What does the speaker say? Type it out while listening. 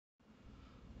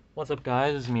What's up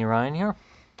guys, it's me Ryan here,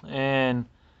 and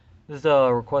this is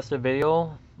a requested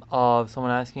video of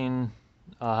someone asking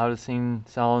how to sing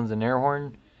sounds in air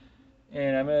horn,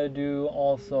 and I'm going to do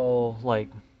also,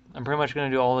 I'm pretty much going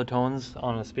to do all the tones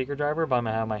on a speaker driver, but I'm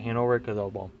going to have my hand over it because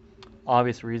of, well,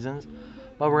 obvious reasons.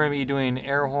 But we're going to be doing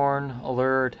air horn,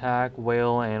 alert, attack,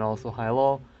 wail, and also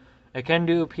high-low. I can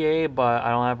do PA, but I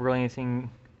don't have really anything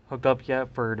hooked up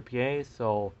yet for the PA,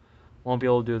 so won't be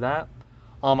able to do that.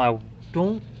 I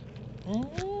don't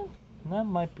that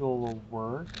might be able to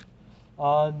work.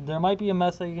 There might be a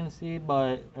mess that you can see,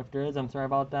 but if there is, I'm sorry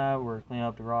about that. We're cleaning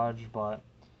up the garage, but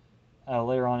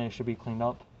later on it should be cleaned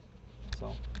up.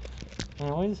 So,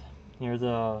 anyways, here's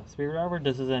a speaker driver.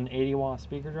 This is an 80-watt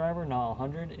speaker driver, not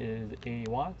 100. It is 80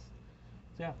 watts.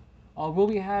 So yeah, we'll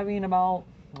be having about,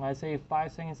 I'd say,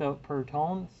 5 seconds out per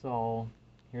tone. So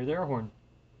here's the air horn.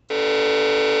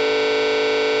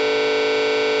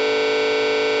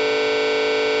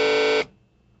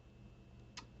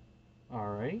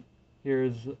 Alright,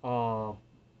 here's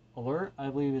alert. I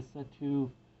believe it's set to,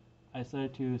 I set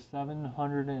it to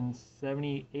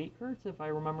 778 hertz if I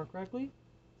remember correctly.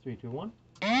 3, 2, 1.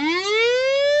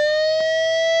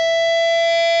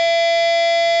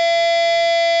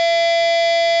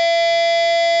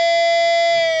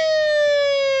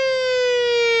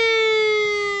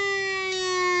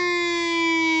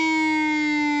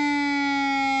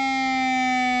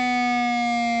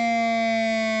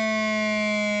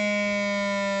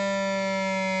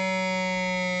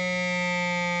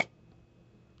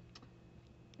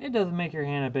 It does make your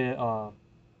hand a bit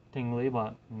tingly,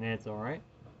 but it's alright.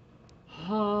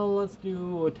 Let's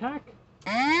do attack.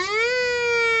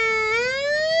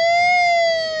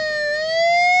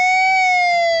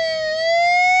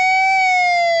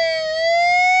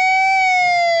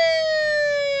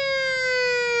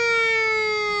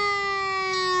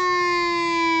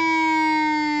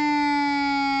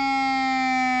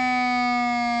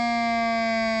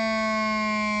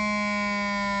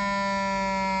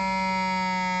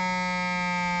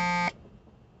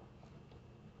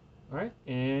 Alright,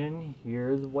 and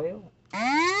here's Wail.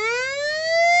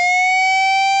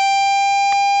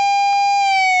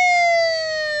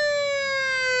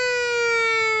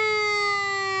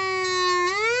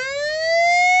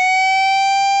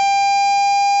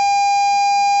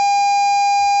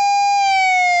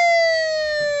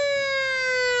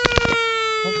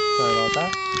 Oh, sorry about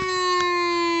that.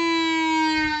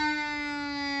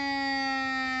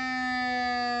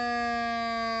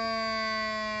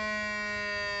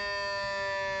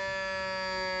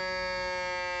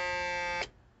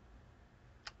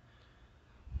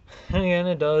 And again,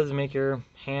 it does make your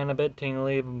hand a bit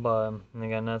tingly, but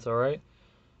again, that's alright.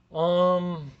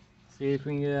 See if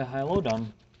we can get a high-low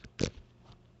done.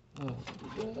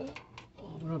 Open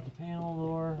up the panel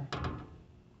door.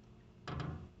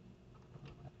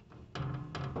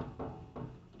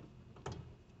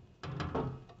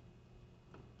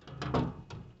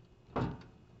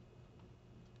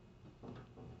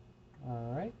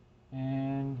 Alright,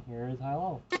 and here's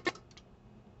high-low.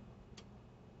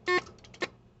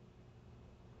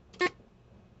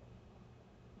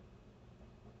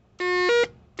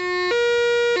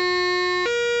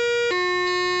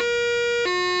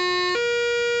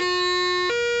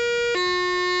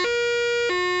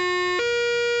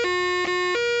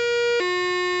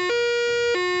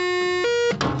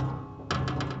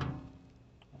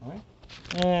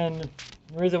 And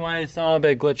the reason why it's not a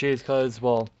bit glitchy is because,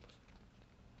 well,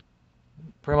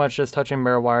 pretty much just touching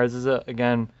bare wires is,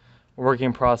 again, a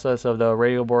working process of the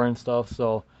radio board and stuff.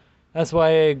 So that's why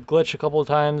it glitched a couple of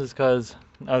times, is because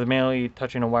I was manually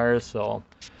touching the wires. So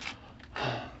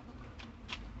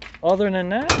other than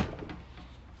that,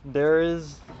 there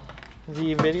is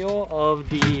the video of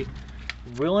the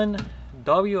Whelen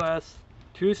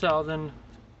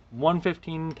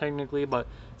WS-2000-115 technically, but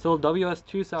still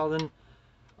WS-2000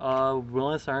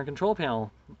 Whelen siren control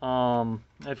panel.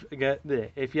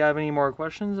 If you have any more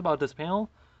questions about this panel,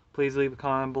 please leave a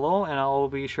comment below and I'll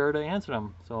be sure to answer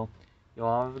them. So, you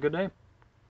all have a good day.